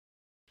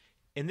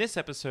In this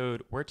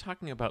episode, we're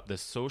talking about the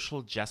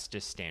social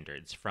justice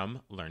standards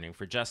from Learning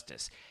for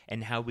Justice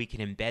and how we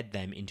can embed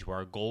them into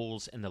our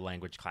goals in the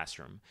language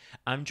classroom.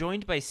 I'm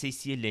joined by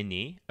Cécile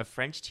Lainé, a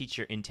French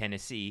teacher in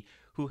Tennessee,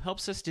 who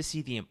helps us to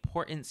see the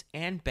importance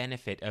and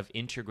benefit of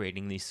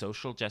integrating these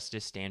social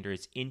justice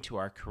standards into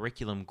our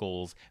curriculum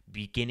goals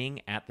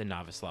beginning at the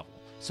novice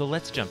level. So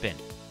let's jump in.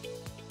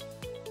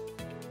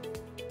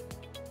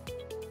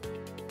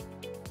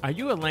 Are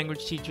you a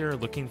language teacher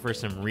looking for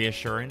some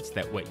reassurance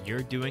that what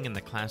you're doing in the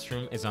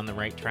classroom is on the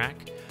right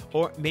track?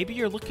 Or maybe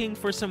you're looking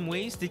for some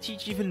ways to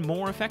teach even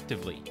more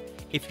effectively.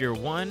 If you're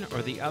one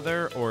or the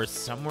other or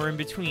somewhere in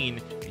between,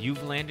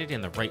 you've landed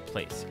in the right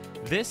place.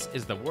 This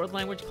is the World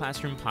Language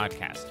Classroom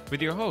Podcast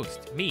with your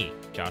host, me,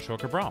 Joshua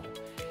Cabral.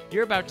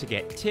 You're about to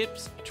get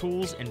tips,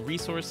 tools, and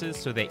resources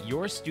so that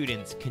your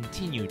students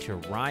continue to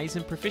rise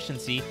in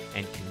proficiency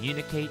and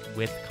communicate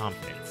with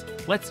confidence.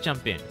 Let's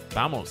jump in.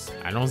 Vamos,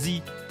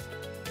 allons-y.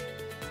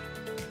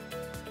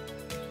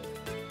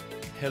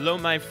 Hello,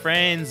 my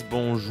friends.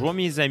 Bonjour,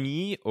 mes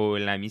amis.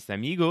 Hola, mis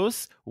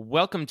amigos.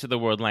 Welcome to the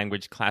World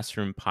Language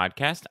Classroom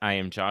Podcast. I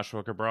am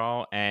Joshua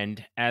Cabral,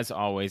 and as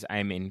always, I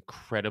am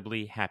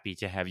incredibly happy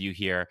to have you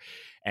here.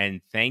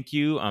 And thank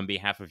you on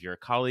behalf of your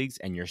colleagues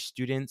and your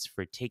students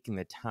for taking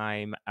the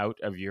time out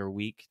of your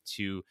week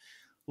to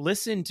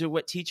listen to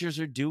what teachers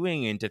are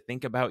doing and to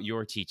think about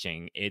your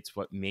teaching. It's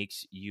what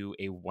makes you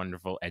a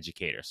wonderful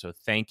educator. So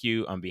thank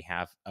you on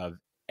behalf of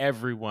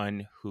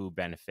everyone who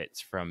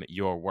benefits from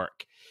your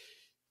work.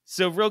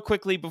 So real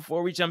quickly,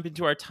 before we jump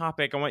into our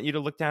topic, I want you to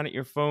look down at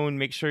your phone,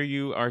 make sure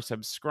you are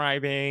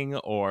subscribing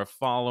or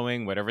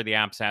following whatever the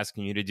app's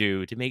asking you to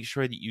do to make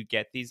sure that you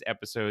get these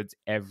episodes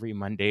every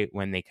Monday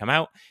when they come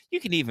out. You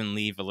can even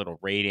leave a little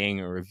rating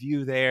or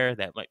review there.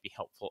 That might be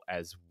helpful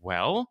as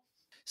well.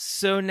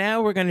 So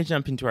now we're going to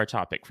jump into our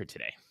topic for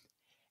today.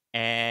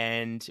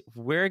 And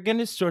we're going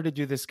to sort of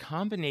do this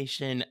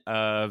combination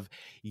of,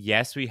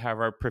 yes, we have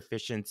our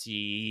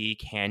proficiency,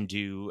 can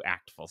do,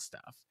 actful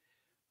stuff.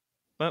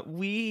 But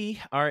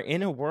we are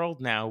in a world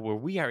now where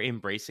we are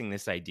embracing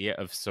this idea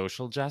of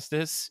social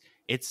justice.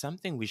 It's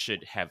something we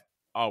should have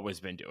always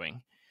been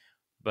doing.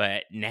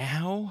 But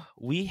now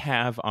we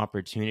have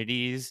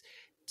opportunities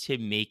to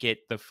make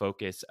it the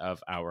focus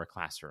of our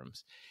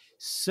classrooms.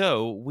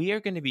 So we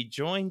are going to be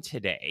joined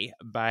today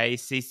by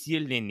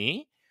Cécile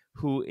Lainé,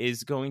 who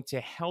is going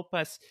to help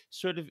us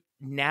sort of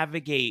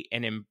navigate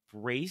and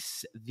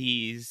embrace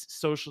these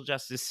social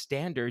justice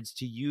standards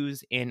to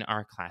use in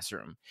our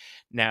classroom.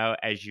 Now,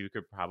 as you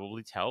could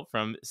probably tell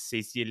from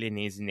Cécile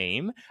Lainé's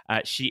name,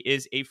 she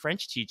is a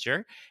French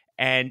teacher.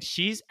 And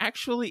she's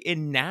actually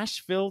in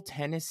Nashville,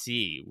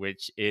 Tennessee,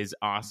 which is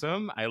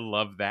awesome. I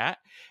love that.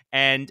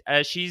 And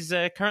she's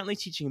currently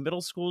teaching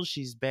middle school.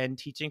 She's been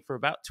teaching for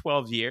about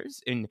 12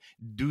 years, in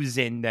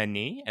douzaine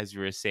d'années, as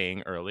we were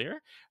saying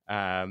earlier,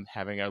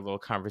 having a little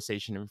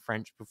conversation in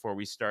French before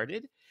we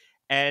started.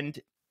 And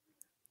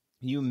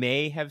you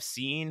may have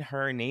seen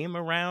her name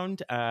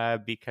around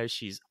because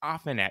she's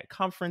often at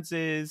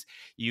conferences.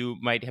 You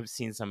might have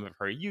seen some of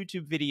her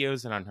YouTube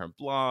videos and on her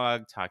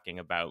blog talking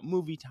about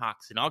movie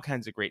talks and all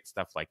kinds of great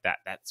stuff like that.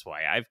 That's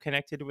why I've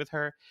connected with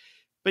her.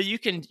 But you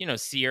can,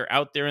 see her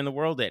out there in the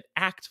world at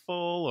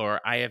ACTFL or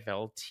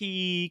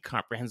IFLT,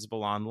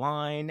 Comprehensible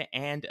Online.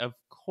 And of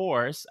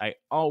course, I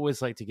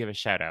always like to give a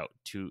shout out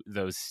to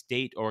those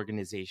state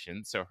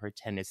organizations. So her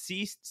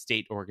Tennessee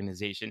state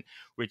organization,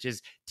 which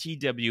is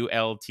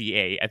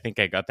TWLTA. I think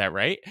I got that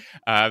right.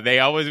 We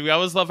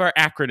always love our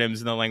acronyms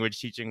in the language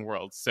teaching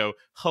world. So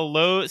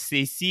hello,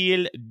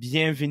 Cécile,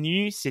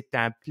 bienvenue. C'est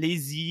un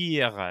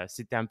plaisir.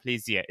 C'est un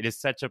plaisir. It is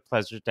such a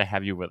pleasure to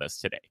have you with us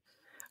today.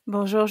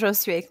 Bonjour,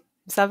 Josué.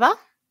 Ça va?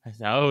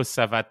 Oh,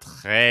 ça va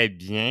très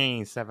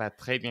bien. Ça va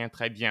très bien,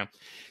 très bien.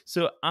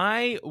 So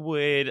I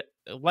would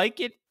like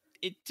it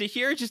to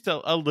hear just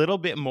a little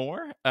bit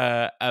more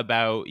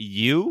about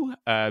you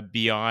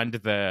beyond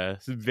the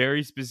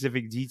very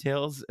specific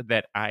details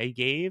that I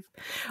gave.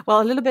 Well,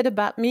 a little bit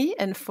about me,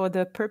 and for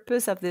the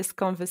purpose of this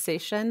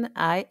conversation,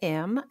 I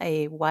am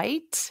a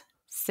white,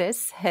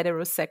 cis,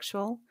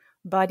 heterosexual,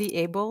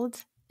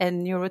 body-abled,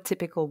 and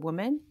neurotypical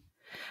woman.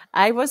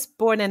 I was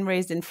born and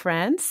raised in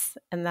France,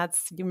 and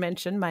you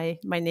mentioned my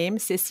name,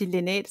 Cécile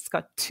Lainé. It's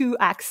got 2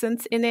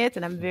 accents in it,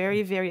 and I'm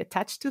very, very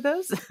attached to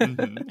those.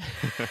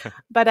 Mm-hmm.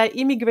 But I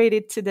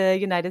immigrated to the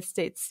United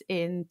States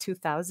in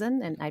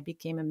 2000, and I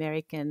became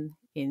American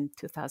in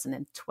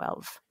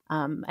 2012.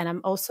 And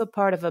I'm also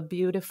part of a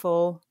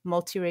beautiful,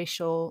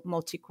 multiracial,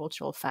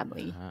 multicultural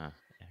family.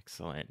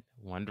 Excellent.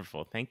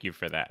 Wonderful. Thank you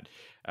for that.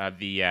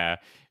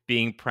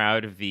 Being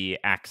proud of the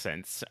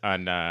accents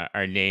on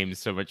our names,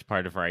 so much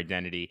part of our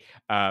identity.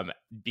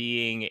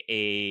 Being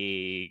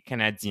a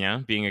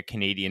Canadien, being a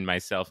Canadian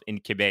myself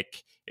in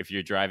Quebec, if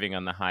you're driving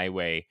on the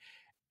highway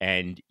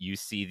and you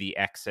see the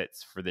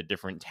exits for the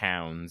different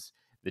towns,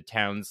 the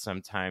towns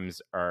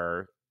sometimes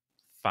are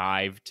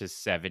 5 to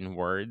 7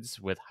 words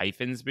with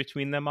hyphens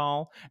between them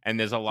all. And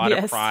there's a lot of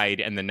Yes, pride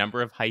in the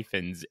number of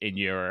hyphens in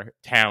your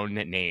town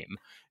name,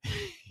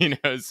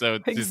 so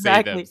to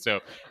say them. exactly.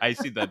 So I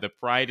see the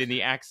pride in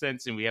the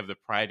accents, and we have the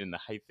pride in the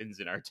hyphens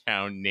in our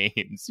town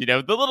names,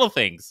 the little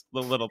things.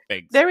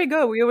 There we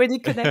go. We already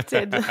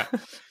connected.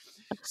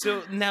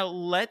 So now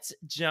let's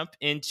jump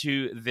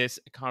into this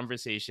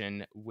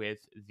conversation with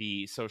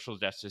the social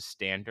justice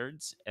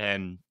standards.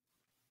 And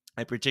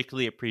I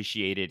particularly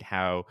appreciated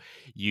how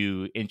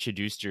you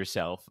introduced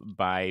yourself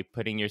by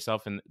putting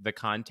yourself in the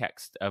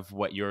context of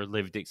what your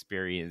lived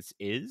experience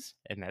is.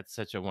 And that's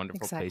such a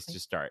wonderful place to Exactly.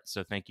 start.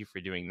 So thank you for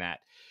doing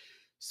that.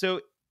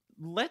 So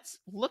let's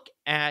look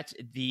at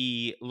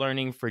the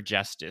learning for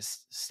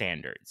justice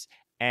standards.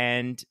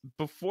 And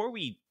before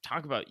we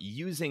talk about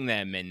using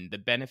them and the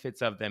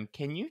benefits of them,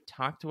 can you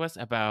talk to us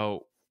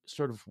about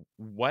sort of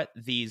what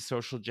these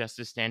social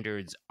justice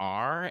standards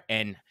are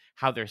and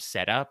how they're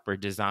set up or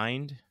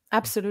designed?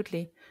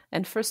 Absolutely.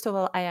 And first of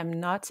all, I am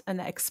not an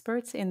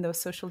expert in those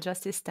social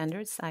justice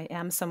standards. I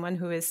am someone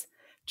who is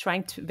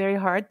trying to very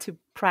hard to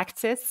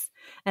practice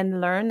and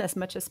learn as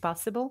much as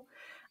possible.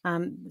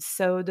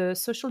 So the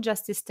social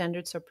justice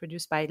standards are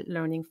produced by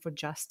Learning for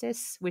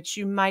Justice, which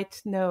you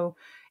might know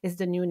is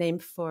the new name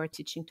for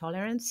teaching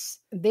tolerance.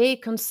 They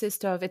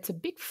consist of, it's a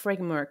big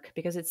framework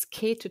because it's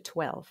K to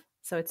 12.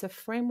 So it's a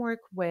framework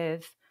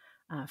with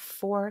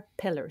 4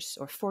 pillars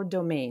or 4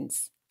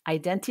 domains: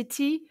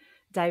 identity,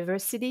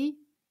 diversity,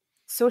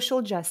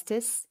 social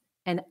justice,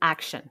 and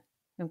action.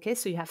 Okay,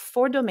 so you have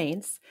 4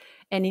 domains,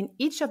 and in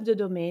each of the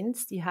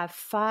domains, you have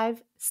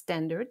 5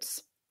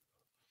 standards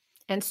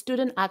and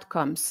student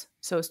outcomes.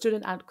 So,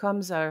 student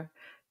outcomes are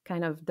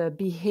kind of the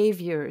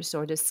behaviors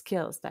or the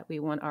skills that we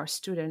want our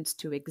students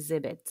to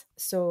exhibit.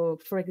 So,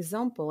 for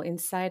example,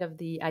 inside of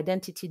the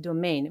identity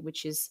domain,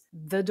 which is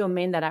the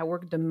domain that I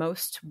work the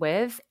most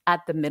with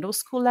at the middle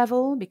school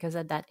level, because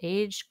at that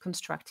age,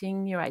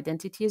 constructing your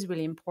identity is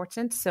really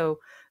important. So,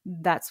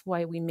 that's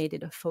why we made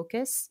it a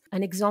focus.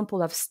 An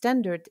example of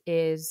standard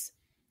is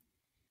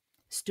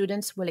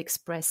students will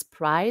express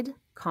pride,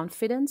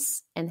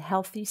 confidence, and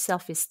healthy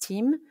self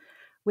esteem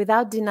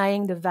without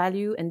denying the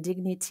value and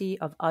dignity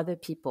of other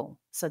people.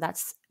 So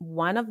that's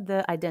one of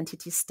the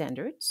identity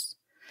standards.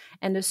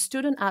 And the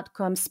student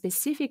outcome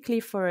specifically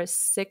for a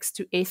 6th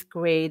to 8th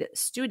grade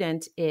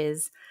student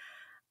is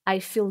I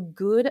feel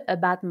good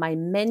about my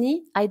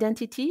many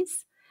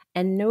identities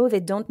and know they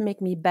don't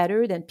make me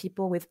better than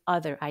people with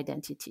other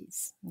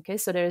identities. Okay,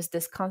 so there's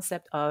this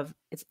concept of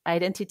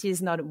identity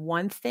is not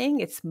one thing,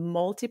 it's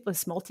multiple,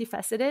 it's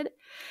multifaceted.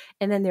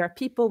 And then there are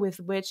people with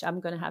which I'm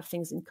going to have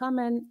things in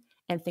common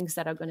and things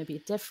that are going to be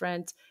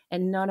different.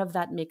 And none of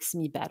that makes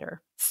me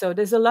better. So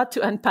there's a lot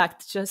to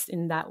unpack just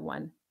in that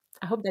one.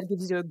 I hope that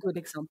gives you a good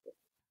example.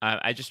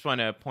 I just want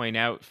to point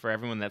out for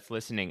everyone that's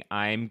listening,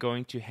 I'm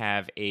going to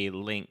have a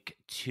link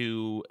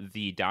to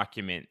the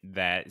document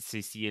that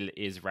Cécile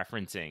is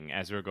referencing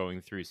as we're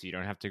going through. So you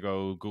don't have to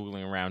go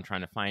Googling around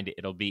trying to find it.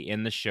 It'll be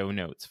in the show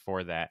notes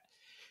for that.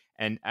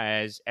 And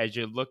as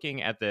you're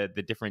looking at the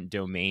different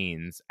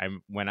domains,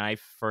 when I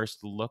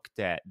first looked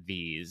at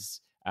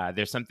these,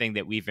 there's something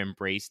that we've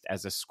embraced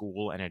as a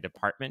school and a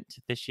department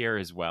this year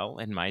as well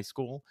in my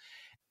school.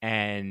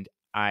 And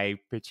I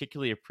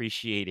particularly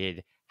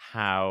appreciated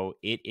how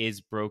it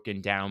is broken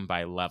down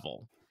by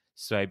level.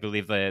 So I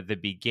believe the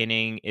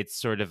beginning, it's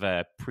sort of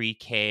a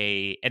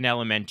pre-K, an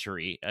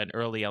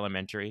early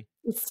elementary.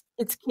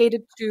 It's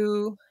catered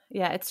to,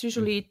 yeah, it's Mhm.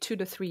 usually 2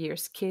 to 3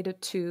 years,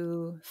 catered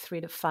to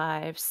 3 to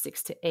 5,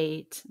 6 to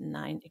 8,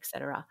 9,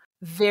 etc.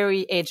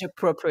 Very age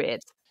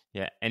appropriate.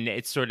 Yeah, and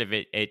it's sort of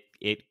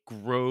it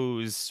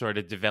grows sort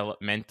of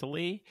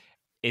developmentally.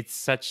 It's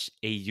such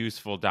a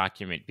useful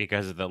document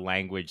because of the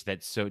language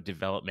that's so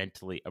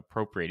developmentally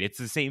appropriate. It's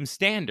the same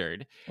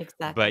standard, but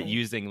Exactly.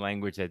 using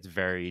language that's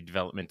very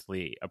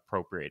developmentally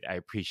appropriate. I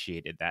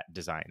appreciated that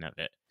design of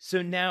it.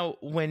 So now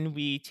when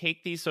we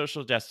take these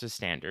social justice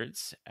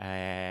standards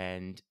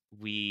and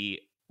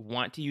we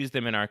want to use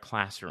them in our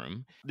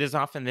classroom, there's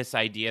often this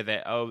idea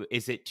that, oh,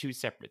 is it two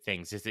separate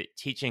things? Is it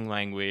teaching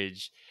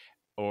language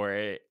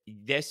or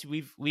yes,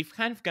 we've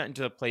kind of gotten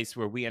to a place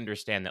where we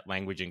understand that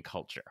language and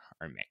culture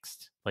are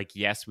mixed. Like,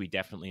 yes, we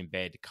definitely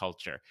embed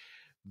culture,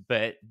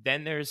 but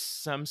then there's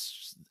some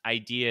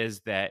ideas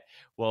that,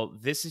 well,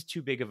 this is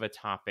too big of a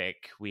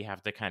topic, we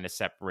have to kind of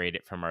separate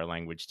it from our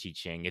language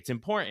teaching. It's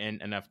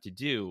important enough to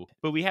do,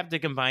 but we have to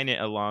combine it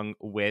along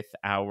with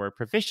our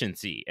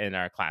proficiency in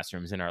our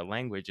classrooms in our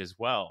language as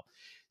well.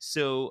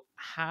 So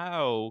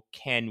how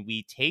can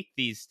we take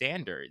these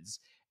standards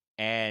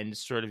and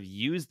sort of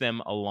use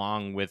them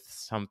along with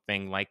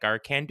something like our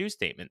can do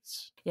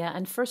statements? Yeah,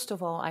 and first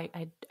of all,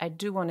 I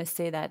do want to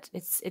say that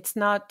it's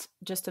not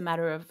just a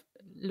matter of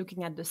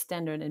looking at the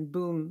standard and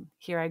boom,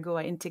 here I go,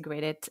 I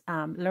integrate it.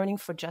 Learning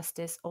for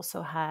Justice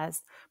also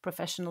has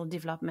professional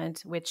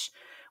development, which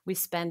we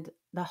spent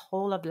the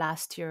whole of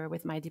last year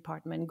with my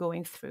department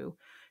going through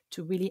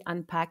to really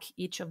unpack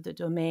each of the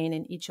domain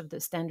and each of the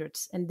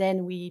standards. And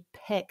then we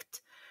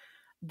picked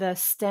the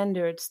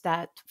standards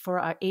that for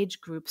our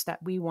age groups that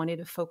we wanted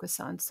to focus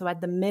on. So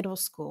at the middle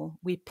school,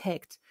 we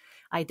picked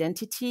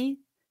identity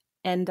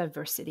and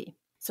diversity.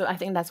 So I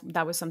think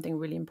that was something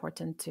really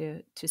important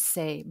to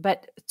say.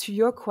 But to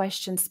your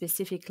question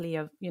specifically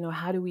of,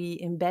 how do we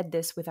embed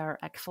this with our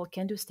ACFL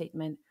can-do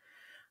statement?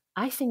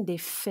 I think they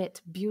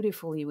fit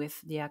beautifully with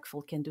the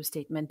ACFL can-do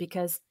statement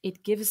because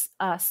it gives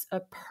us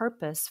a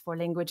purpose for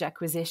language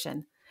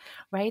acquisition,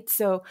 right?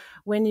 So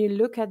when you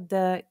look at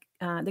the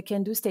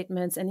can-do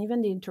statements and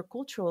even the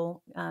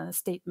intercultural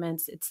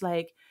statements, it's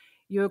like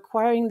you're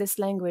acquiring this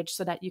language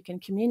so that you can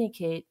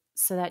communicate,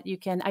 so that you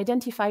can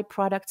identify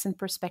products and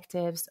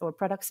perspectives or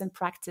products and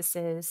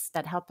practices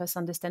that help us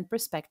understand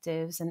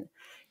perspectives, and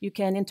you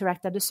can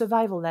interact at the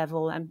survival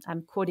level.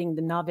 I'm quoting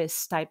the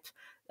novice type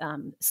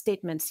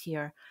statements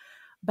here.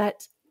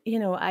 But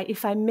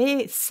if I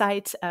may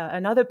cite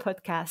another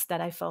podcast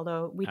that I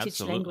follow, We Teach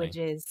Absolutely.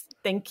 Languages.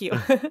 Thank you.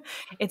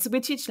 It's We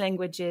Teach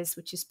Languages,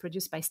 which is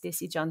produced by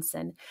Stacey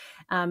Johnson.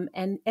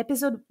 And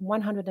episode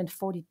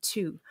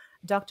 142,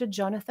 Dr.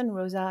 Jonathan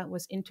Rosa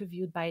was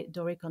interviewed by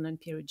Doricon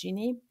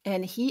Perugini,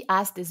 and he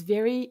asked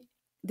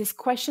this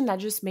question that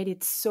just made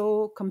it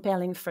so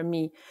compelling for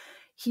me.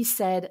 He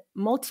said,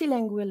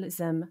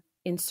 multilingualism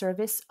in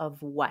service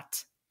of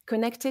what?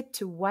 Connected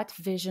to what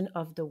vision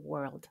of the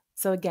world?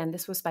 So again,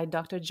 this was by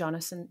Dr.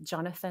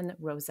 Jonathan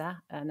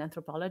Rosa, an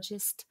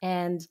anthropologist.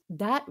 And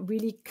that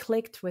really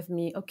clicked with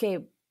me. Okay,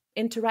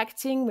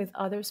 interacting with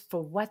others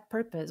for what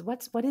purpose?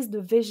 What is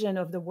the vision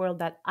of the world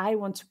that I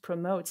want to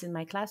promote in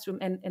my classroom?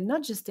 And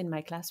not just in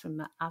my classroom,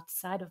 but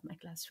outside of my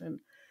classroom.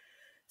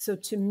 So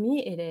to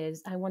me, it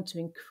is, I want to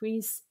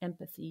increase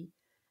empathy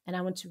and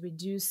I want to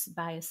reduce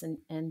bias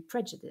and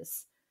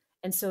prejudice.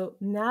 And so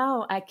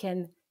now I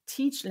can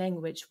teach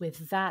language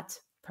with that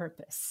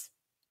purpose.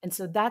 And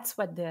so that's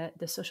what the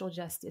social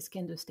justice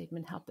can-do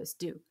statement help us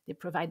do. They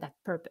provide that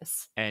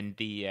purpose. And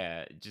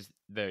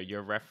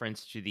your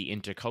reference to the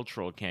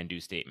intercultural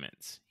can-do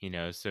statements,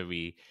 so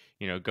we,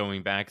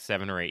 going back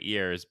 7 or 8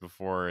 years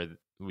before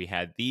we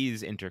had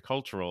these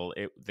intercultural,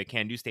 the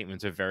can-do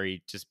statements are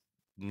very just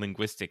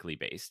linguistically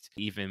based.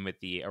 Even with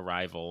the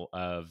arrival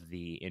of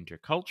the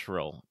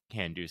intercultural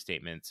can-do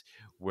statements,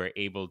 we're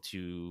able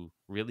to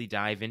really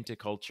dive into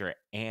culture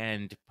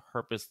and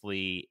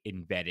purposely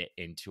embed it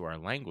into our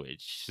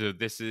language. So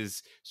this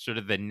is sort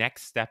of the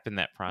next step in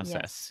that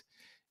process.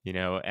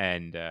 Yes.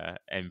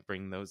 And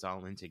bring those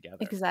all in together.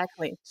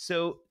 Exactly.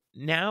 So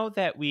now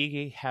that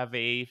we have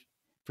a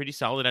pretty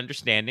solid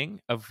understanding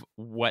of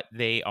what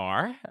they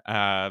are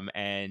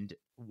and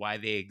why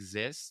they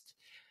exist,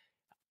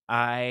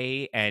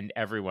 I and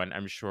everyone,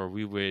 I'm sure,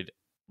 we would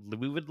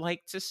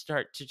like to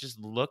start to just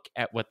look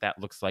at what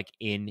that looks like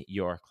in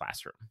your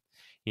classroom.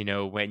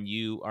 When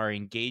you are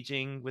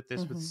engaging with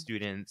this with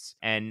students,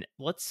 and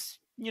let's,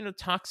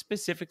 talk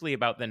specifically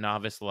about the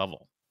novice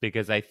level,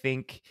 because I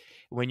think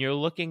when you're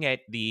looking at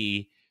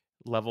the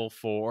level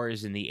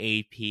 4s in the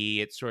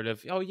AP, it's sort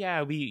of,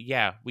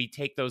 we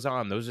take those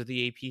on. Those are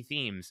the AP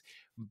themes.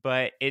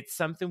 But it's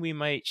something we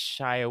might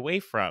shy away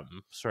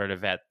from sort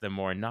of at the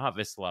more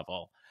novice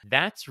level.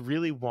 That's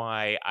really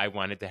why I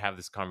wanted to have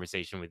this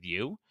conversation with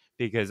you,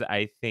 because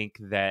I think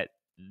that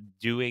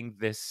doing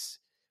this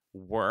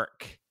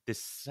work,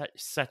 this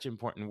such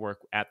important work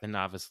at the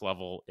novice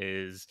level,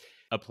 is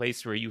a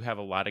place where you have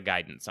a lot of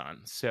guidance on.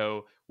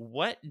 So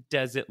what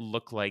does it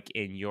look like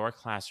in your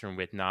classroom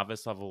with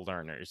novice level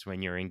learners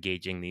when you're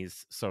engaging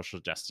these social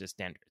justice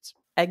standards?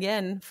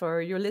 Again,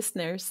 for your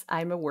listeners,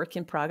 I'm a work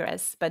in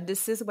progress, but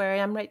this is where I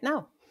am right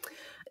now.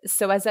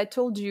 So as I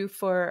told you,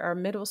 for our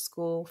middle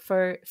school,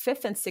 for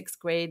 5th and 6th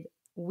grade,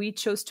 we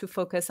chose to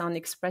focus on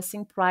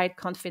expressing pride,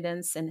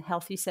 confidence, and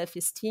healthy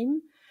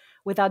self-esteem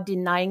without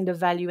denying the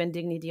value and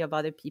dignity of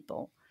other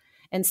people.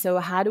 And so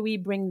how do we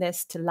bring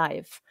this to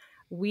life?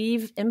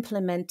 We've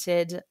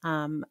implemented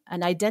an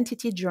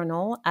identity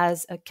journal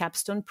as a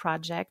capstone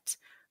project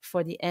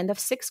for the end of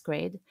 6th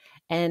grade.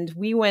 And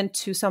we went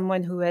to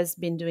someone who has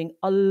been doing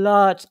a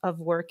lot of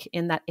work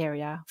in that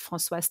area,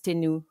 Françoise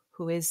Tenou,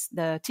 who is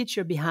the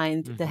teacher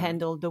behind the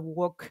handle, the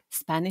Woke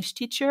Spanish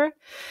Teacher.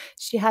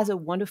 She has a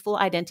wonderful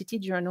identity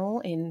journal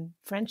in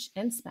French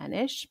and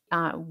Spanish.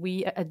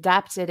 We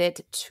adapted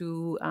it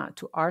to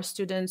our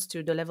students,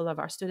 to the level of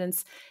our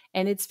students.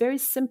 And it's very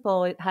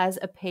simple. It has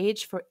a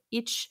page for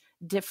each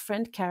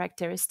different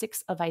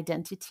characteristics of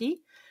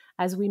identity.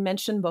 As we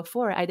mentioned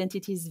before,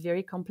 identity is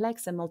very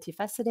complex and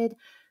multifaceted.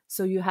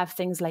 So you have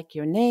things like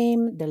your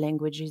name, the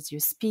languages you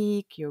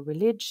speak, your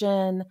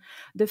religion,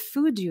 the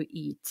food you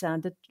eat,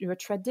 your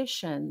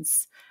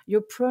traditions, your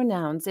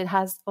pronouns. It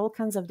has all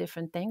kinds of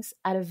different things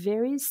at a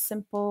very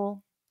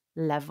simple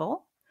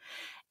level.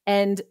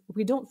 And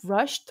we don't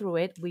rush through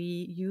it. We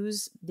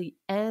use the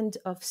end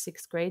of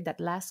 6th grade, that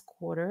last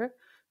quarter,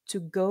 to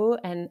go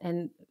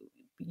and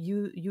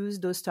use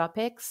those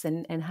topics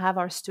and have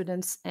our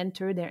students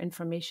enter their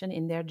information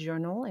in their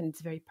journal. And it's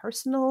very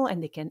personal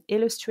and they can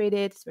illustrate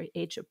it. It's very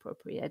age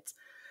appropriate.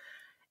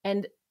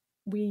 And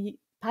we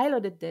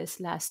piloted this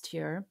last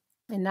year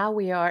And now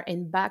we are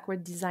in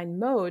backward design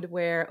mode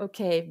where,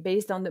 okay,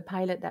 based on the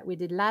pilot that we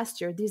did last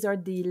year, these are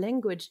the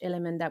language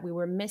element that we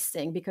were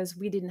missing because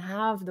we didn't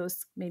have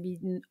those, maybe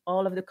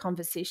all of the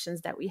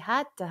conversations that we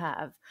had to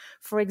have.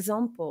 For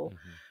example,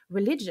 Mm-hmm.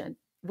 religion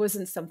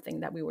wasn't something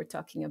that we were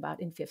talking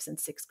about in fifth and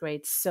sixth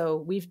grade. So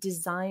we've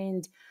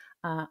designed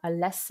a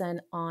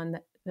lesson on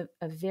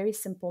a very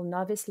simple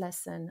novice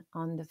lesson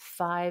on the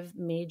 5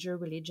 major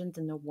religions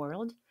in the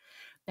world.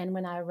 And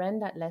when I ran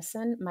that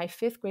lesson, my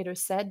fifth grader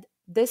said,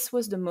 this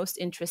was the most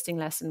interesting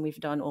lesson we've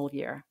done all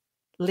year.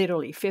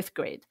 Literally, fifth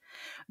grade.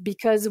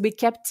 Because we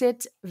kept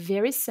it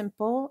very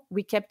simple.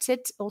 We kept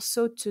it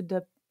also to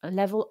the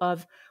level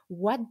of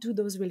what do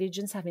those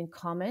religions have in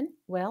common?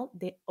 Well,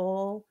 they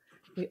all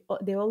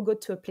go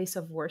to a place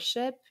of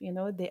worship.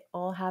 They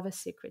all have a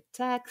sacred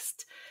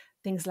text,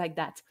 things like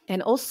that.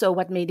 And also,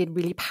 what made it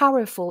really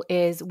powerful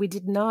is we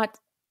did not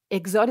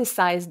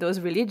exoticize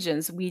those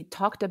religions. We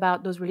talked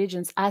about those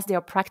religions as they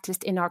are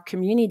practiced in our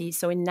community.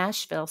 So in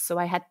Nashville, so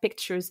I had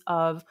pictures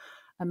of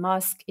a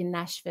mosque in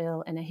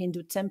Nashville and a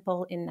Hindu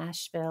temple in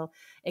Nashville,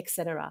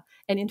 etc.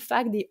 And in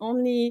fact, the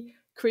only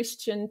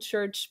Christian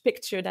church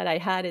picture that I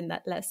had in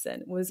that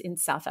lesson was in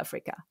South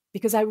Africa,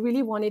 because I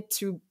really wanted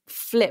to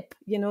flip,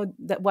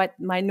 that what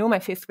my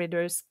fifth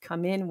graders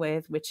come in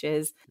with, which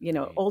is, Right.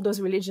 all those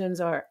religions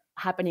are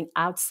happening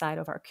outside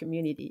of our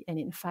community. And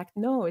in fact,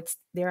 no,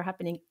 they're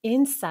happening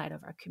inside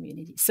of our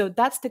community. So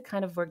that's the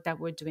kind of work that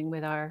we're doing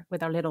with our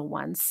little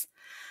ones.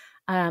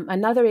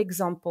 Another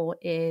example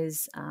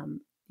is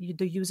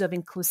the use of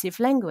inclusive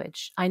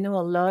language. I know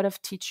a lot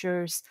of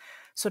teachers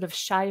sort of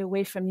shy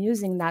away from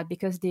using that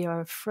because they are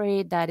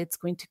afraid that it's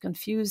going to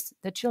confuse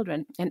the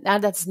children. And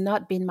that's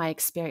not been my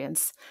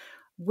experience.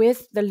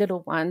 With the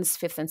little ones,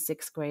 fifth and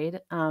sixth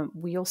grade,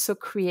 we also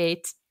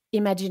create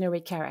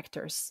imaginary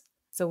characters.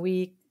 So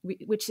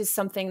which is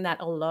something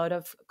that a lot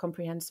of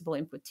comprehensible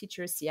input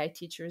teachers, CI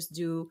teachers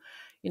do.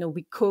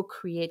 We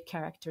co-create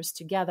characters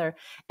together.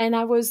 And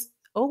I was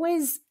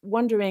always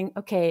wondering,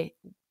 okay,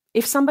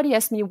 if somebody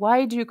asked me,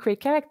 why do you create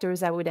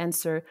characters? I would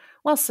answer,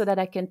 well, so that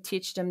I can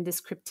teach them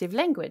descriptive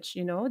language.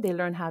 They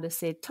learn how to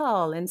say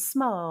tall and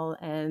small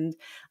and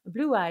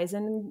blue eyes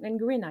and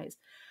green eyes.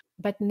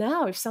 But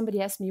now if somebody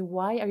asks me,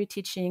 why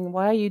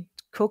are you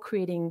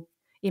co-creating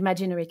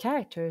imaginary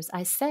characters?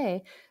 I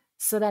say,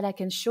 so that I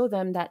can show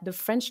them that the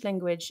French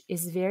language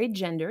is very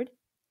gendered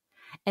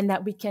and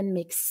that we can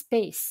make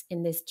space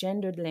in this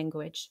gendered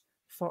language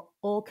for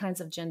all kinds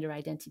of gender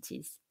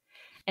identities.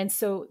 And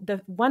so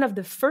one of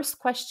the first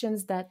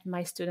questions that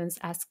my students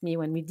ask me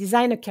when we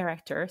design a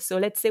character, so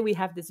let's say we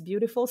have this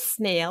beautiful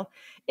snail,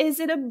 is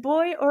it a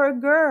boy or a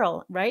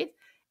girl, right?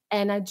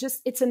 And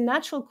it's a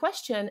natural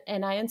question.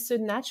 And I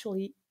answered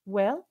naturally,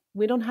 well,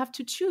 we don't have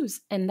to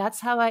choose. And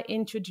that's how I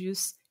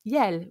introduce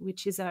Yel,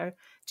 which is our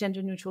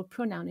gender neutral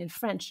pronoun in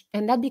French.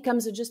 And that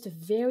becomes just a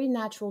very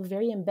natural,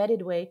 very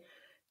embedded way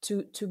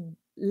to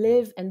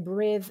live and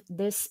breathe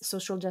this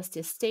social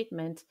justice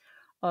statement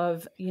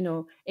of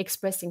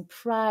expressing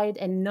pride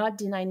and not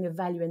denying the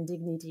value and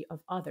dignity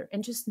of other,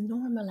 and just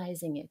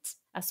normalizing it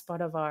as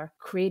part of our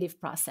creative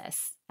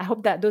process. I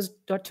hope that those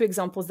are 2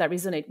 examples that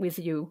resonate with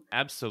you.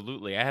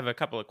 Absolutely. I have a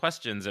couple of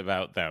questions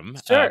about them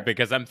Sure.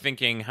 because I'm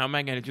thinking, how am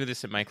I going to do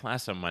this in my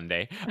class on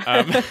Monday?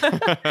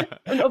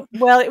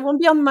 Well, it won't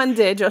be on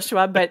Monday,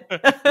 Joshua, but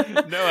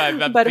No,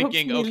 I'm but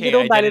thinking, hopefully okay,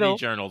 little by identity little.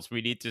 journals.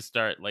 We need to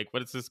start, like,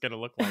 what is this going to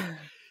look like?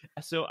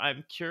 So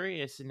I'm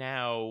curious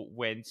now,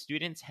 when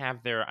students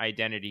have their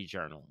identity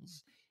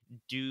journals, Mhm.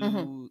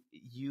 do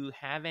you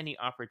have any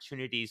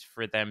opportunities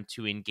for them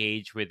to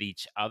engage with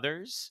each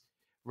others?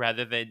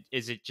 Rather than,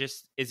 is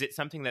it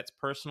something that's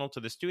personal to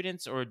the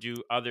students, or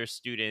do other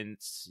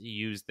students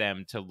use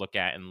them to look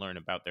at and learn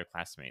about their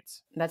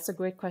classmates? That's a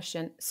great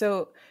question.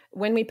 So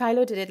when we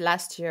piloted it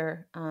last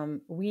year,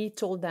 we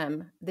told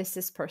them, this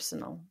is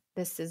personal.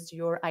 This is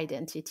your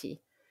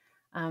identity.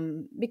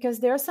 Because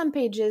there are some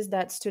pages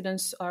that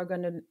students are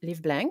going to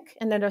leave blank,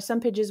 and then there are some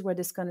pages where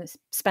they're going to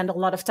spend a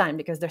lot of time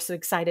because they're so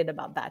excited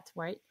about that,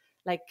 right?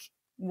 Like,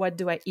 what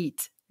do I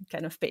eat?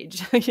 Kind of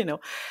page,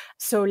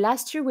 So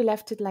last year we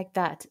left it like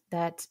that,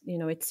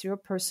 it's your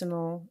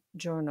personal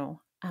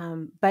journal.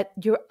 But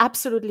you're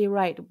absolutely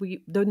right.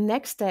 The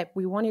next step,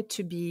 we want it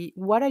to be,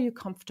 what are you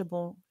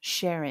comfortable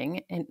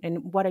sharing,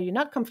 and what are you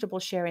not comfortable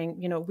sharing?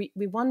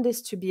 We want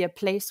this to be a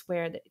place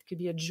where it could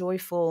be a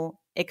joyful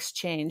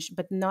exchange,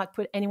 but not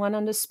put anyone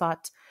on the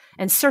spot,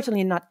 and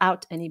certainly not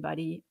out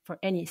anybody for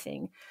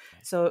anything.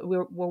 So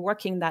we're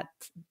working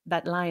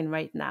that line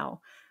right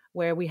now,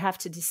 where we have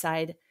to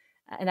decide.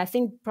 And I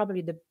think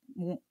probably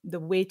the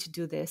way to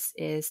do this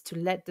is to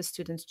let the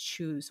students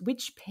choose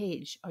which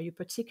page are you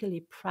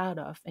particularly proud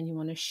of and you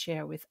want to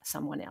share with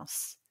someone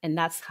else. And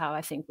that's how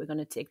I think we're going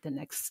to take the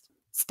next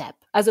step,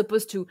 as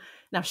opposed to,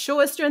 now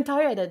show us your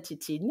entire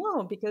identity.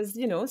 No, because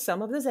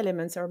some of those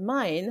elements are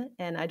mine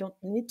and I don't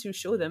need to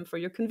show them for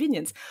your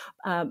convenience.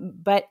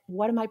 But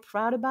what am I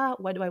proud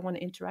about? What do I want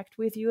to interact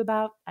with you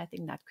about? I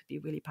think that could be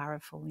really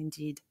powerful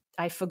indeed.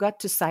 I forgot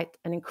to cite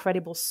an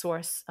incredible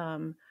source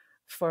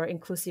for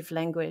inclusive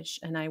language,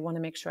 and I want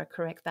to make sure I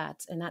correct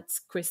that. And that's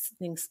Chris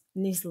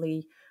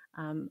Nisley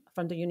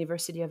from the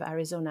University of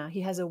Arizona.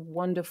 He has a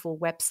wonderful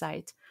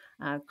website,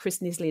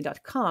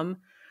 chrisnisley.com,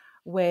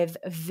 with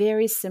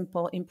very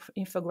simple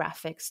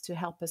infographics to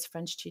help us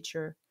French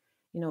teacher,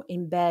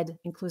 embed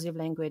inclusive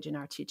language in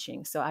our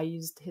teaching. So I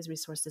used his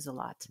resources a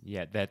lot.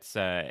 Yeah, that's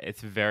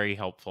it's very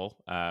helpful.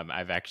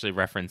 I've actually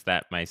referenced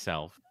that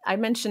myself. I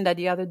mentioned that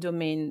the other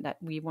domain that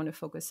we want to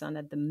focus on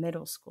at the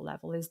middle school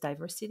level is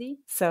diversity.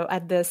 So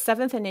at the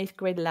 7th and 8th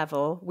grade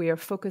level, we are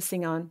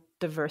focusing on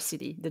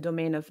diversity, the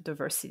domain of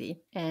diversity.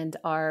 And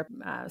our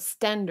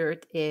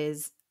standard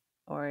is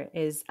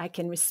I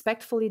can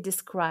respectfully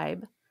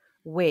describe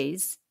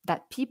ways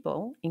that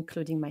people,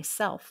 including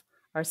myself,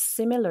 are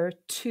similar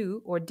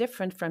to or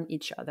different from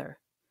each other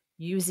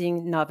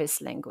using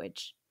novice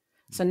language.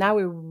 So now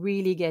we're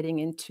really getting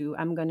into,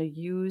 I'm going to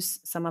use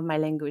some of my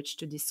language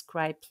to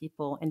describe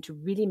people and to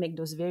really make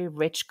those very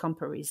rich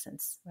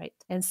comparisons, right?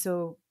 And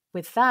so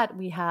with that,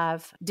 we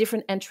have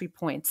different entry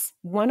points.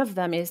 One of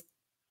them is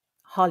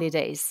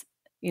holidays.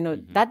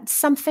 That's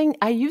something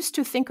I used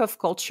to think of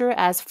culture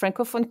as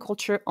Francophone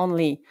culture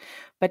only.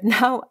 But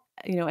now,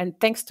 and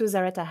thanks to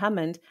Zaretta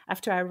Hammond,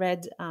 after I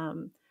read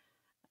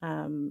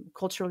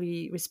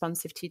culturally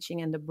responsive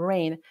teaching and the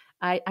brain,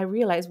 I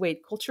realized,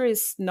 wait, culture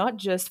is not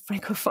just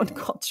Francophone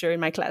culture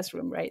in my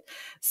classroom, right?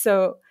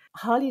 So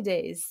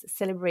holidays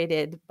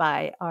celebrated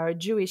by our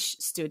Jewish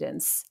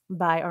students,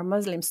 by our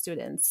Muslim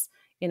students,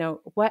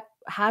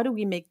 how do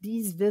we make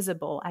these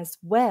visible as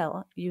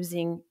well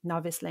using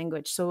novice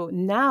language? So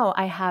now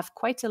I have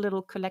quite a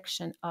little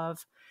collection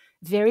of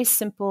very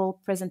simple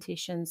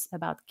presentations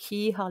about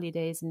key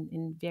holidays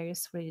in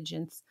various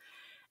religions,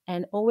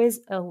 and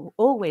always,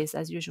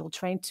 as usual,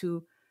 trying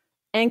to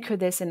anchor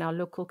this in our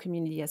local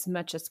community as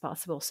much as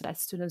possible so that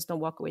students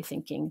don't walk away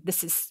thinking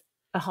this is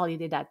a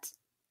holiday that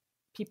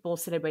people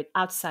celebrate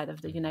outside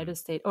of the United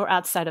States or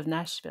outside of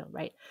Nashville,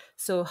 right?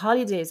 So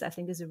holidays, I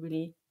think, is a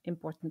really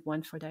important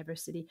one for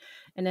diversity.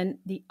 And then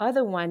the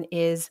other one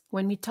is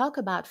when we talk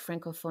about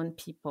Francophone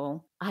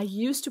people, I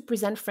used to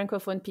present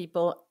Francophone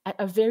people at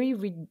a very,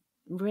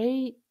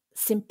 very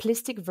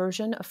simplistic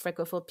version of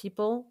Francophone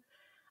people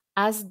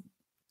as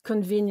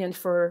convenient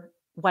for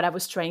what I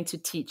was trying to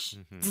teach.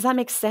 Does that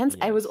make sense?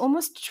 Yes. I was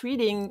almost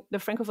treating the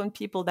Francophone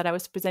people that I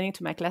was presenting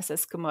to my class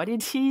as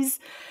commodities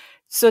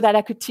so that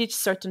I could teach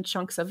certain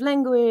chunks of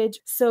language.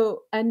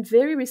 So, and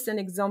very recent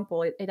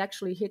example, it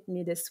actually hit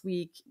me this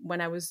week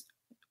when I was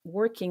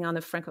working on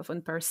a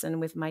Francophone person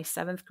with my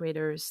 7th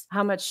graders,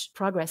 how much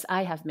progress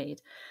I have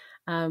made.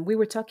 We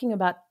were talking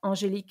about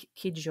Angélique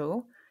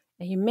Kidjo.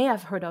 You may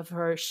have heard of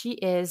her. She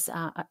is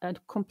a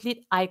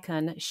complete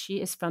icon. She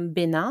is from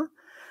Benin.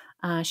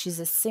 She's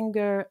a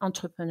singer,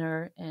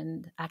 entrepreneur,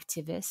 and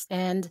activist.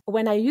 And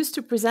when I used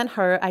to present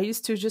her, I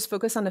used to just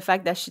focus on the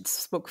fact that she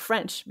spoke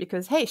French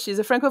because, hey, she's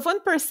a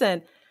Francophone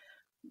person.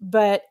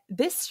 But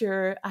this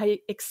year, I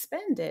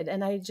expanded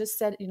and I just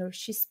said,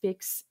 she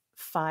speaks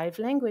 5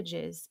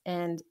 languages,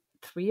 and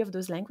 3 of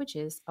those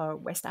languages are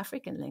West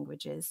African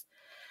languages.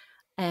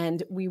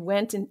 And we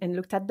went and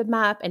looked at the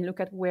map and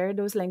looked at where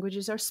those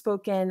languages are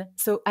spoken.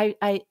 So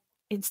I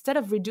instead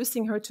of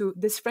reducing her to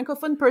this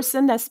Francophone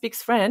person that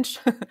speaks French,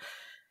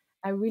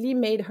 I really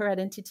made her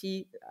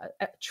identity,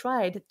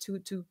 tried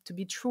to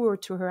be truer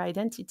to her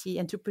identity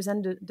and to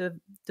present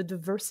the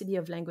diversity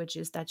of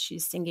languages that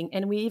she's singing.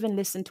 And we even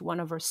listened to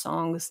one of her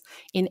songs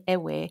in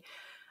Ewe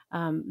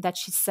that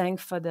she sang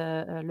for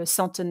le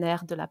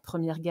centenaire de la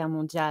Première Guerre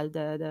mondiale,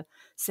 the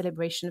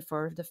celebration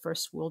for the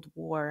First World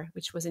War,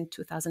 which was in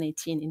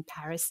 2018 in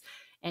Paris.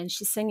 And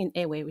she sang in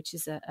Ewe, which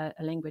is a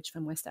language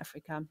from West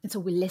Africa. And so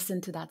we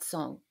listened to that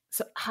song.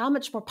 So how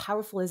much more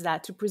powerful is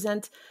that to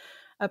present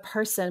a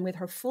person with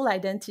her full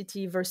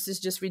identity versus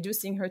just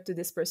reducing her to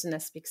this person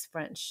that speaks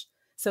French?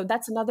 So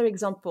that's another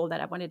example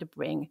that I wanted to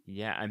bring.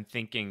 Yeah, I'm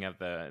thinking of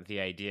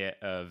the idea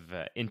of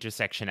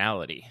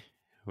intersectionality,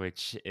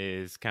 which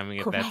is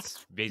coming up.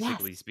 That's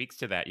basically speaks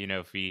to that.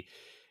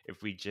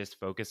 If we just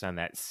focus on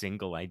that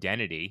single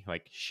identity,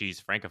 like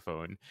she's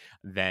Francophone,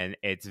 then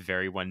it's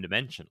very one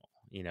dimensional.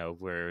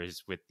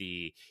 Whereas with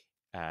the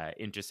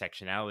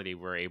intersectionality,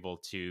 we're able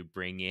to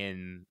bring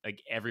in,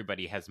 like,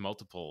 everybody has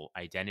multiple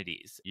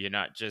identities. You're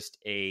not just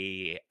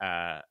a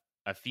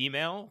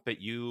female, but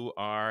you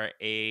are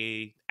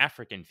a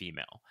African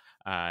female.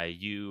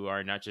 You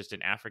are not just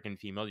an African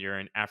female, you're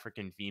an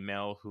African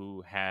female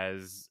who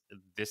has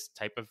this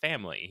type of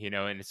family,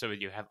 and so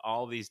you have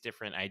all these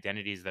different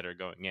identities that are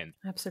going in.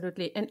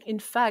 Absolutely. And in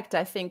fact,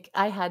 I think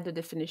I had the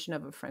definition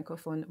of a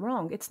Francophone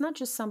wrong. It's not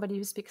just somebody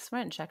who speaks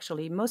French,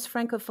 actually. Most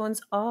Francophones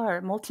are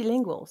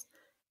multilinguals.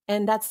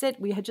 And that's it.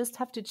 We just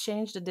have to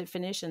change the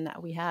definition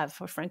that we have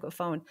for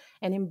Francophone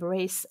and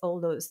embrace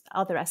all those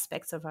other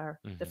aspects of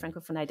the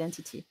Francophone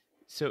identity.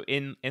 So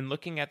in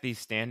looking at these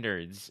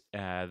standards,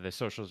 the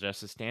social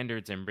justice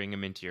standards, and bring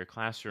them into your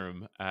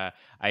classroom,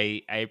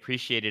 I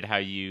appreciated how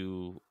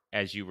you,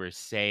 as you were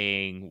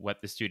saying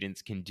what the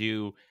students can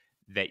do,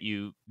 that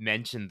you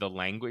mentioned the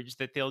language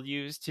that they'll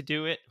use to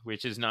do it,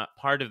 which is not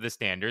part of the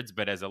standards,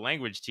 but as a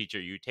language teacher,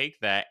 you take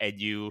that and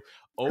you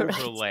Correct. Yes.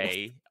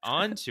 overlay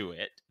onto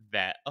it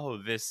that, oh,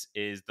 this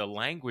is the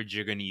language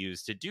you're going to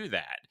use to do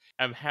that.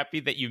 I'm happy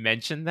that you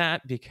mentioned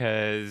that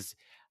because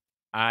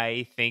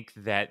I think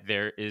that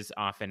there is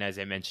often, as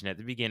I mentioned at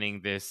the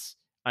beginning, this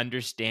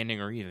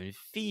understanding or even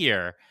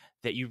fear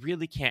that you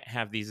really can't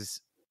have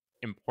these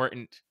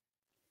important,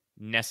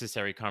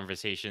 necessary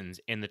conversations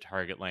in the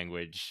target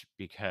language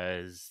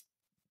because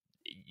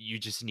you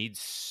just need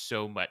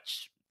so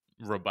much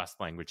robust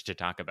language to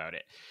talk about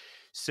it.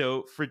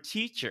 So, for Right.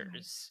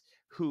 teachers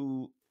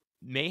who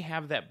may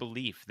have that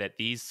belief that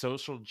these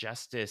social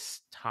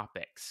justice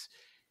topics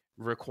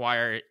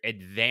require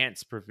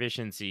advanced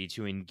proficiency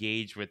to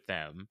engage with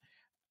them,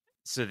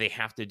 so they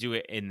have to do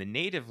it in the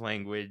native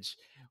language,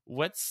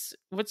 what's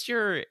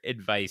your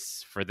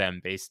advice for them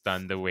based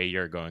on the way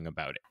you're going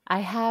about it? I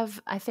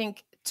have, I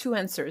think, two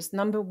answers.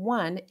 Number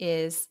one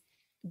is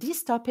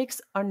these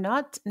topics are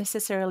not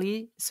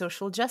necessarily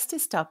social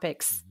justice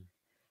topics. Mhm.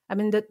 I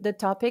mean, the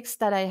topics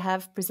that I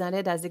have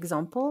presented as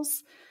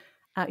examples,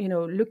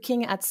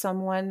 looking at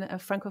someone, a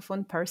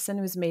francophone person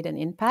who's made an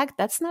impact,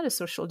 that's not a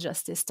social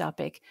justice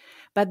topic.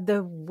 But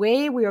the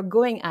way we are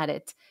going at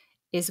it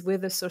is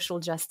with a social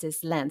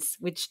justice lens,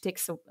 which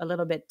takes a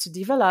little bit to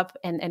develop.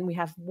 And we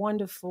have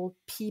wonderful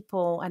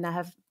people, and I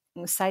have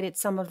cited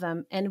some of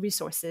them, and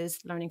resources,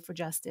 Learning for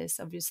Justice,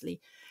 obviously,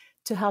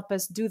 to help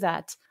us do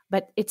that.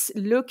 But it's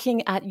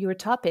looking at your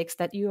topics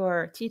that you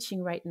are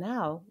teaching right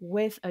now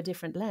with a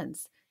different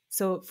lens.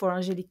 So for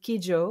Angélique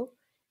Kidjo,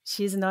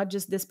 she's not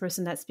just this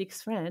person that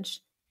speaks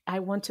French. I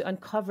want to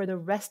uncover the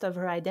rest of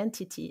her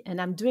identity.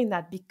 And I'm doing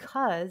that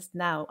because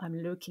now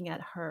I'm looking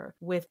at her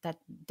with that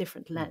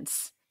different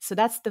lens. So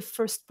that's the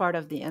first part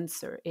of the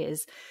answer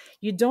is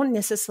you don't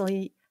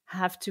necessarily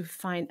have to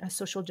find a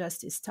social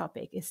justice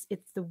topic. It's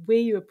the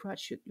way you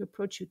approach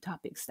your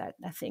topics that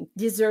I think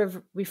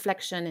deserve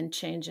reflection and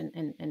change and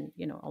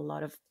a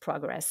lot of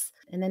progress.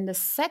 And then the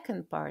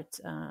second part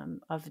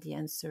of the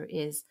answer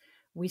is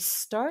we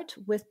start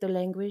with the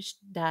language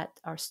that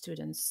our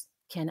students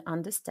can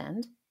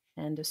understand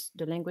and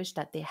the language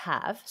that they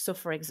have. So,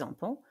 for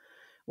example,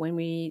 when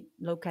we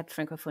look at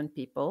Francophone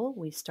people,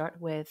 we start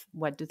with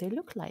what do they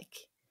look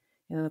like?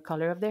 The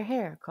color of their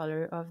hair,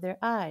 color of their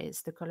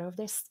eyes, the color of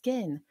their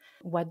skin,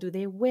 what do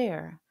they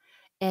wear?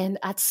 And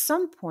at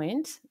some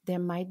point, there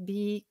might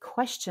be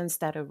questions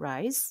that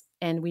arise,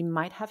 and we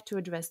might have to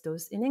address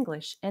those in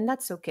English, and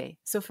that's okay.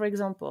 So, for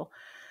example,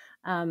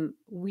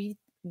 we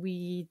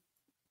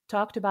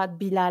talked about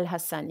Bilal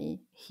Hassani.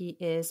 He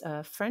is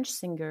a French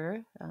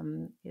singer.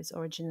 His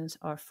origins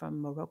are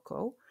from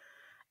Morocco.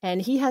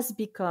 And he has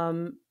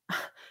become,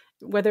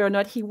 whether or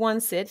not he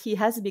wants it, he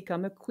has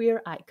become a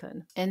queer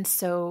icon. And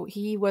so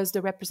he was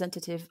the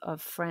representative of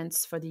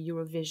France for the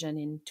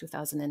Eurovision in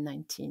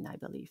 2019, I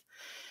believe.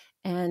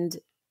 And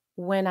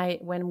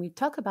when we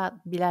talk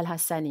about Bilal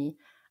Hassani,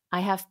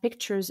 I have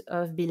pictures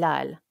of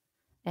Bilal,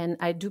 and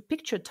I do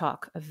picture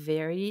talk, a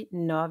very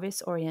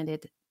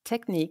novice-oriented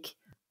technique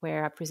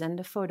where I present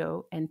the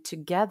photo and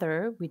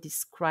together we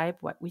describe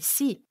what we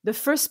see. The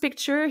first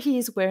picture, he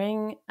is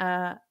wearing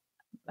a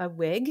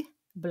wig,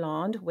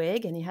 blonde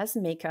wig, and he has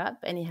makeup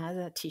and he has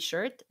a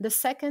t-shirt. The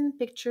second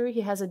picture,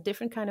 he has a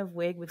different kind of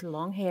wig with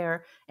long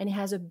hair and he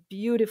has a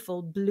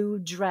beautiful blue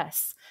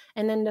dress.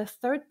 And then the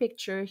third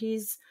picture,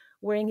 he's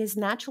wearing his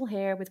natural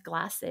hair with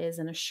glasses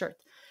and a shirt.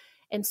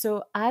 And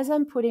so as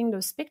I'm putting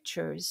those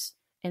pictures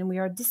and we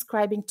are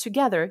describing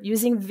together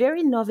using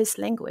very novice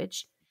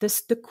language,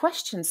 the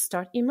questions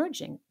start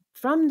emerging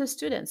from the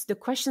students. The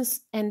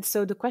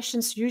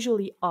questions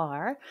usually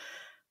are,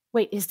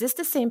 wait, is this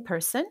the same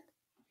person?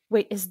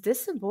 Wait, is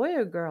this a boy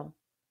or girl?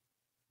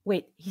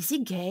 Wait, is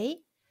he gay?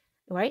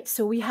 Right?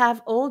 So we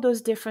have all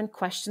those different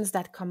questions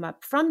that come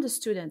up from the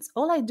students.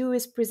 All I do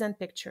is present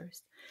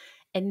pictures.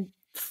 And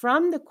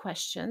from the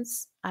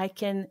questions, I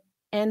can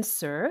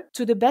answer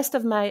to the best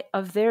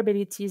of their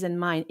abilities and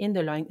mine in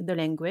the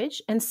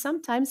language, and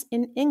sometimes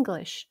in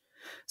English.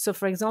 So,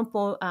 for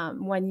example,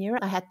 1 year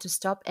I had to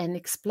stop and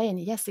explain,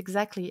 yes,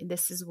 exactly,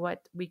 this is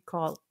what we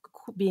call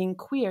being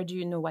queer. Do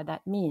you know what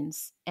that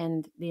means?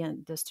 And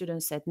the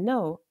student said,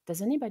 no.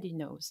 Does anybody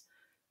knows?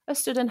 A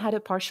student had a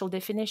partial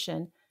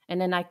definition,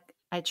 and then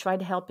I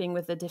tried helping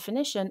with the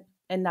definition,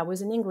 and that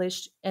was in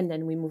English, and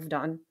then we moved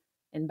on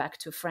and back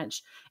to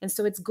French. And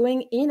so it's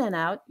going in and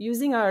out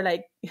using our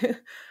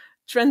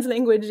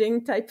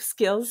translanguaging type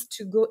skills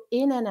to go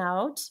in and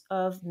out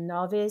of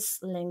novice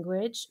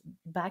language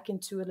back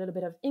into a little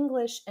bit of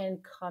English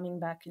and coming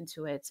back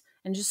into it,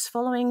 and just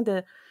following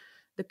the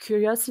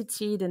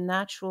curiosity, the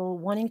natural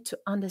wanting to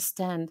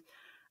understand,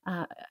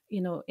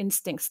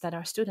 instincts that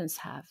our students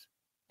have,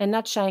 and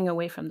not shying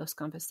away from those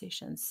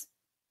conversations.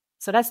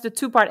 So that's the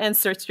two-part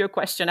answer to your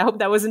question. I hope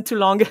that wasn't too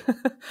long.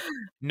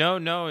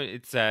 No,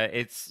 it's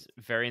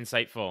very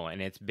insightful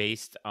and it's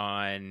based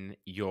on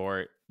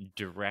your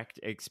direct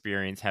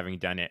experience having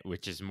done it,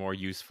 which is more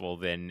useful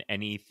than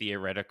any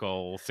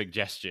theoretical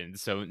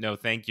suggestions. So no,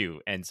 thank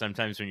you. And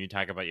sometimes when you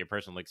talk about your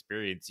personal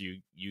experience,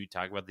 you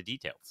talk about the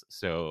details.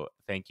 So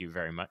thank you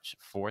very much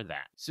for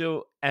that.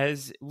 So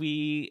as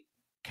we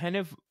kind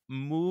of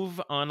move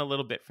on a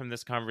little bit from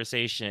this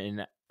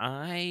conversation,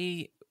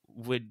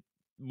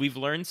 we've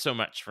learned so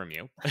much from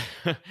you.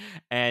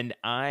 And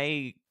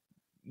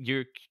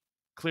you're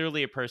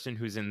clearly a person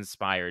who's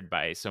inspired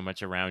by so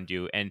much around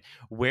you. And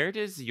where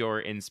does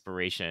your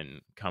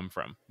inspiration come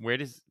from? Where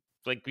does,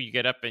 like, you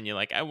get up and you're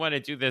like, I want to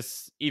do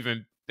this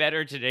even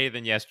better today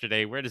than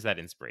yesterday? Where does that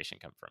inspiration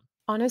come from?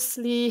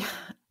 Honestly,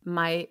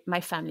 my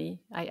family.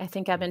 I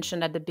think I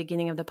mentioned at the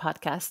beginning of the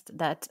podcast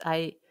that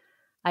I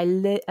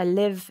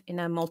live in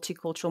a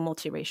multicultural,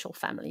 multiracial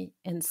family,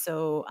 and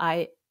so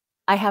I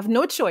have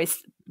no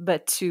choice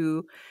but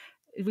to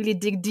really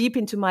dig deep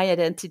into my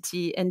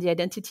identity and the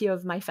identity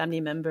of my family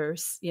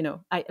members.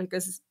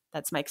 Because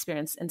that's my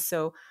experience, and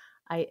so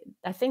I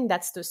think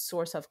that's the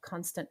source of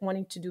constant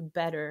wanting to do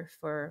better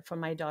for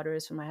my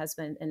daughters, for my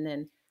husband, and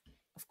then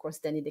of course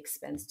then it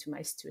expands to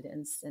my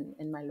students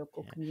and my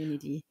local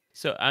community.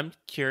 So I'm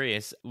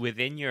curious,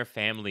 within your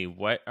family,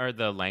 what are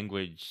the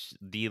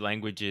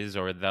languages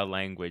or the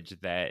language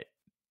that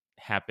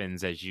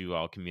happens as you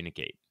all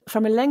communicate?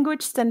 From a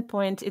language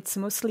standpoint, it's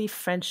mostly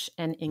French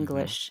and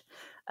English.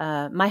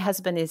 My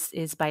husband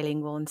is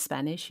bilingual in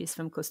Spanish. He's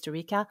from Costa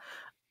Rica.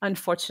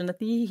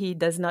 Unfortunately, he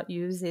does not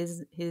use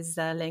his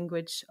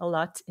language a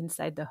lot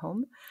inside the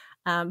home.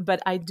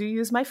 But I do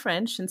use my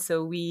French, and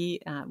so we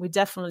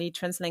definitely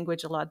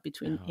translanguage a lot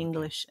between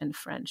English and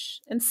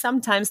French. And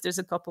sometimes there's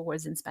a couple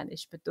words in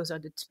Spanish, but those are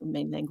the two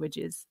main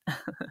languages.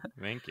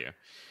 Thank you.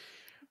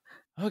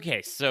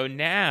 Okay, so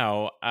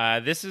now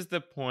this is the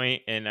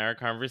point in our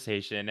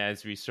conversation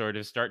as we sort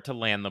of start to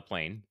land the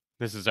plane.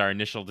 This is our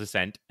initial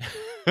descent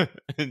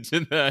into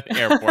the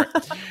airport.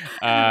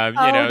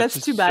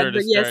 That's too bad.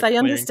 But yes, I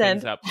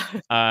understand.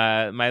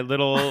 My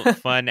little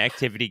fun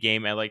activity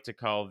game I like to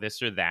call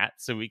This or That,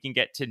 so we can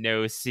get to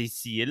know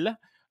Cécile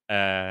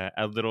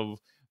a little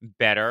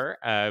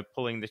better,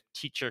 pulling the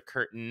teacher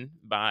curtain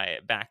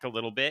back a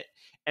little bit.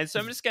 And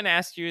so I'm just going to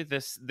ask you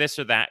this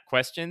or that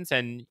questions,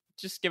 and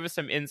just give us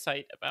some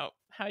insight about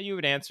how you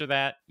would answer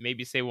that.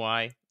 Maybe say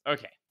why.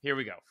 Okay, here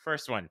we go.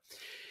 First one.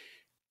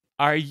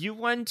 Are you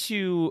one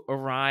to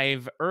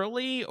arrive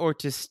early or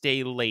to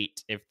stay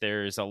late if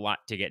there's a lot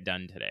to get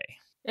done today?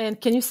 And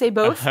can you say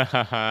both? I'll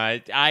allow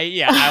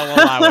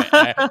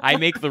it. I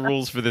make the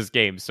rules for this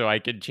game, so I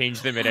can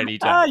change them at any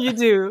time. Oh, you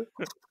do.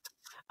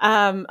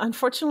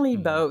 Unfortunately,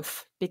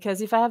 both. Because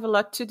if I have a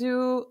lot to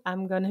do,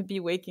 I'm going to be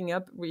waking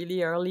up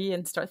really early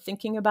and start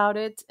thinking about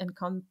it and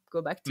can't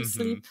go back to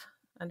sleep,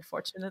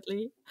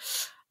 unfortunately.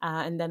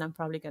 And then I'm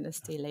probably going to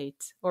stay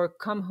late or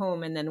come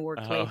home and then work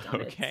late on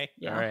it. Okay.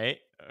 Yeah. All right.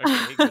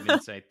 Okay. Good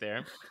insight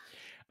there.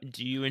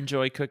 Do you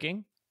enjoy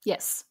cooking?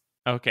 Yes.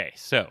 Okay.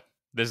 So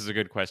this is a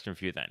good question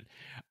for you then.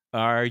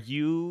 Are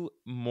you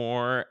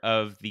more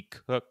of the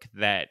cook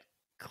that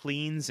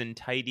cleans and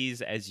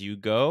tidies as you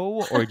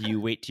go, or do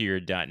you wait till you're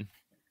done?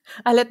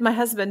 I let my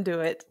husband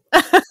do it.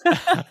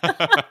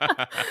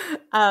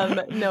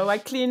 No, I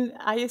clean.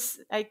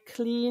 I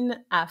clean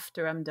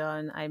after I'm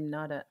done. I'm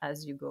not a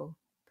as you go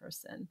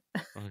person.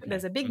 Okay.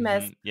 There's a big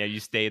mess. Yeah, you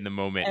stay in the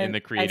moment, in the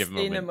creative moment.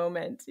 I stay in the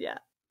moment, yeah.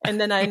 And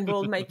then I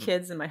involve my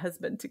kids and my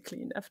husband to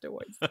clean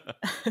afterwards.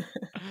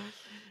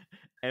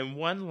 And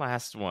one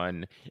last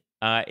one.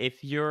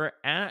 If you're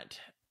at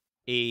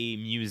a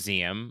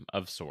museum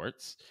of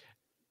sorts,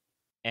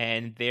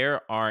 and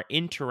there are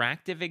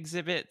interactive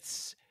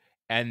exhibits,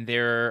 and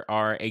there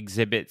are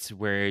exhibits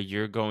where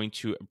you're going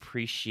to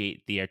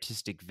appreciate the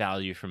artistic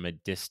value from a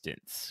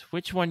distance,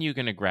 which one are you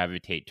going to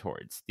gravitate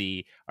towards?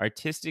 The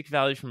artistic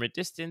value from a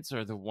distance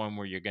or the one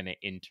where you're going to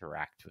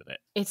interact with it?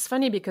 It's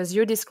funny because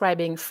you're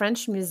describing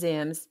French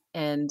museums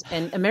and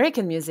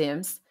American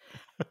museums.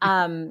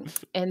 And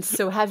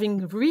so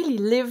having really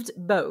lived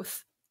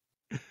both,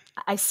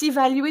 I see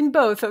value in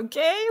both,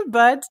 okay?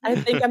 But I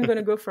think I'm going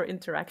to go for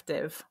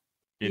interactive.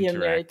 The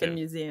American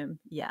Museum.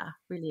 Yeah,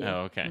 really.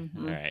 Oh, okay.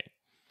 All right.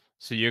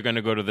 So you're going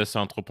to go to the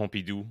Centre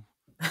Pompidou?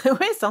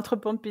 Oui, Centre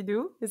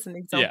Pompidou is an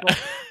example,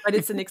 but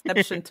it's an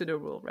exception to the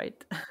rule, right?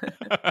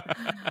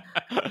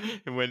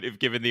 If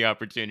given the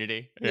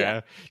opportunity.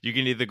 Yeah. You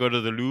can either go to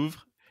the Louvre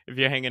if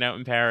you're hanging out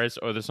in Paris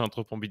or the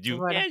Centre Pompidou.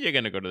 Voilà. Yeah, you're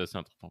going to go to the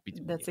Centre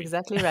Pompidou. That's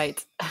exactly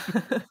right.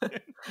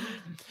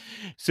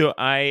 So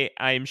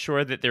I'm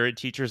sure that there are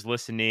teachers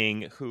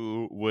listening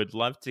who would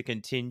love to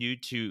continue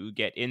to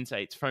get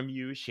insights from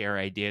you, share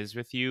ideas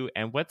with you.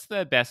 And what's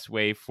the best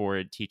way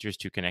for teachers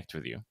to connect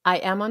with you? I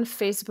am on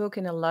Facebook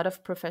in a lot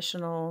of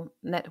professional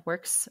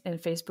networks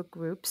and Facebook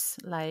groups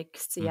like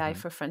CI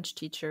for French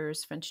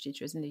teachers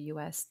in the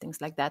US, things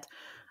like that.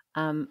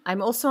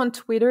 I'm also on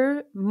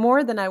Twitter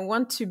more than I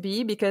want to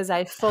be because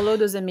I follow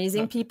those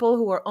amazing people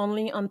who are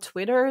only on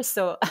Twitter.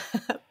 So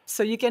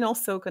so you can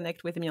also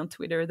connect with me on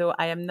Twitter, though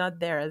I am not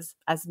there as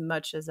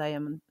much as I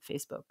am on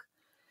Facebook.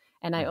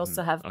 And I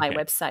also have my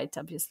website,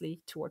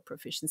 obviously,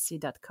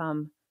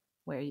 towardproficiency.com,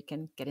 where you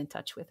can get in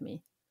touch with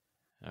me.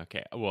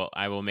 Okay. Well,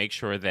 I will make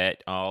sure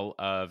that all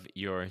of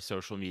your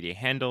social media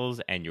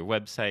handles and your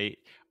website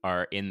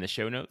are in the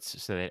show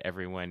notes so that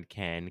everyone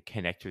can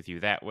connect with you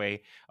that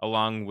way,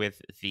 along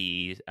with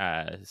the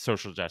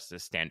social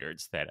justice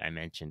standards that I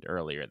mentioned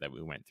earlier that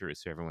we went through,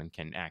 so everyone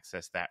can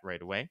access that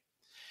right away.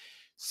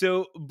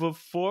 So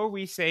before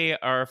we say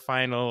our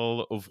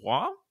final au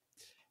revoir,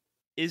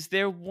 is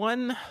there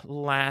one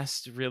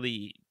last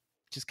really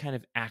just kind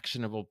of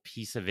actionable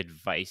piece of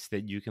advice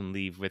that you can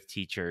leave with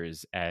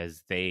teachers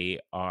as they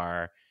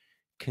are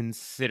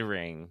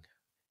considering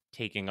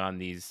taking on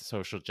these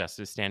social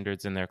justice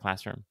standards in their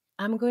classroom?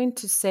 I'm going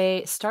to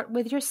say start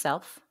with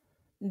yourself,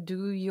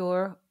 do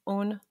your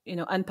own,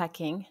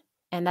 unpacking.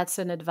 And that's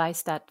an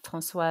advice that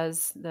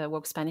Françoise, the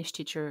Woke Spanish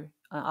teacher,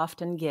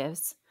 often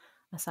gives.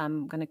 So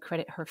I'm going to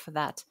credit her for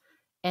that.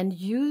 And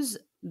use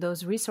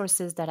those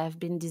resources that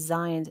have been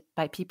designed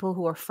by people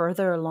who are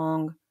further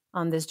along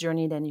on this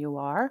journey than you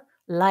are,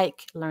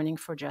 like Learning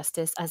for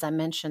Justice. As I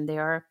mentioned,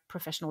 there are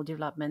professional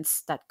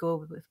developments that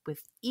go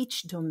with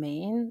each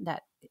domain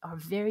that are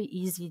very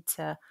easy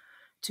to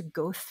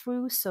go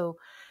through. So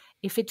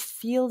if it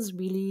feels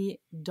really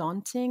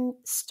daunting,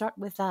 start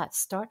with that.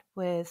 Start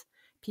with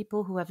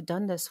people who have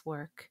done this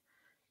work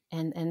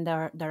and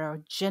that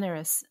are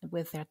generous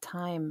with their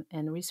time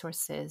and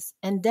resources.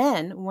 And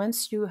then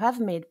once you have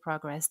made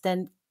progress,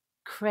 then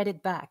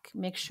credit back.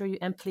 Make sure you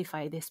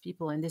amplify these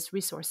people and these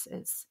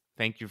resources.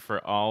 Thank you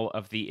for all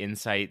of the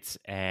insights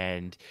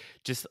and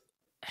just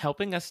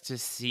helping us to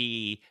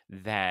see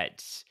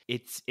that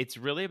it's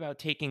really about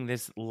taking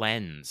this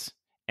lens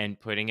and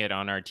putting it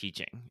on our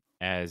teaching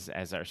as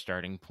our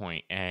starting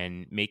point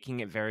and making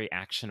it very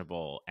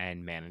actionable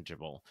and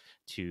manageable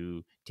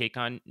to take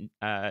on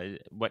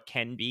what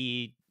can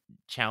be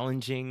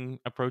challenging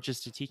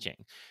approaches to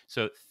teaching.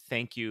 So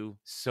thank you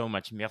so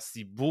much.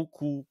 Merci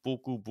beaucoup,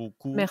 beaucoup,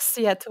 beaucoup.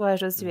 Merci à toi,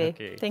 Josué.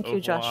 Okay. Thank Au you,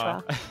 revoir.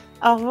 Joshua.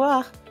 Au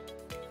revoir.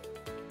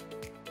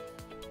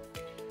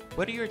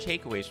 What are your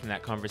takeaways from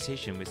that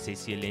conversation with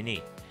Cécile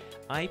Lainé?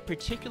 I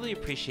particularly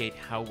appreciate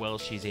how well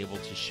she's able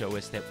to show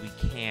us that we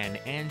can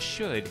and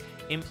should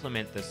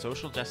implement the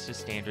social justice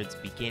standards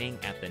beginning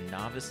at the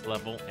novice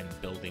level and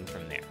building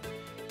from there.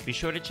 Be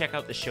sure to check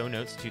out the show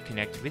notes to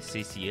connect with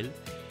Cécile.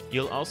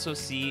 You'll also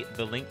see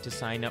the link to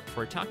sign up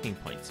for Talking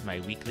Points, my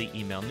weekly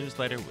email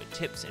newsletter with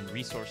tips and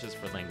resources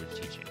for language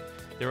teaching.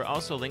 There are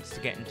also links to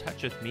get in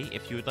touch with me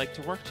if you would like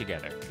to work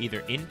together,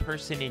 either in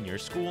person in your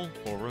school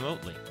or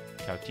remotely.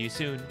 Talk to you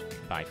soon.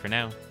 Bye for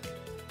now.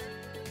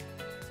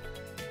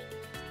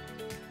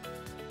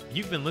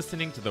 You've been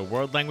listening to the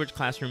World Language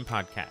Classroom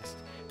podcast.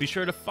 Be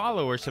sure to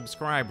follow or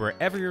subscribe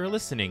wherever you're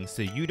listening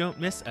so you don't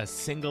miss a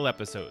single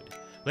episode.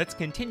 Let's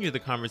continue the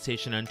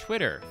conversation on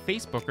Twitter,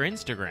 Facebook, or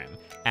Instagram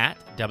at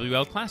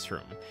WL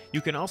Classroom. You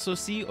can also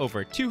see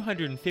over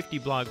 250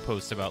 blog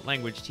posts about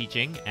language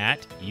teaching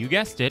at, you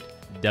guessed it,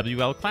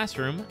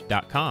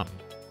 WLClassroom.com.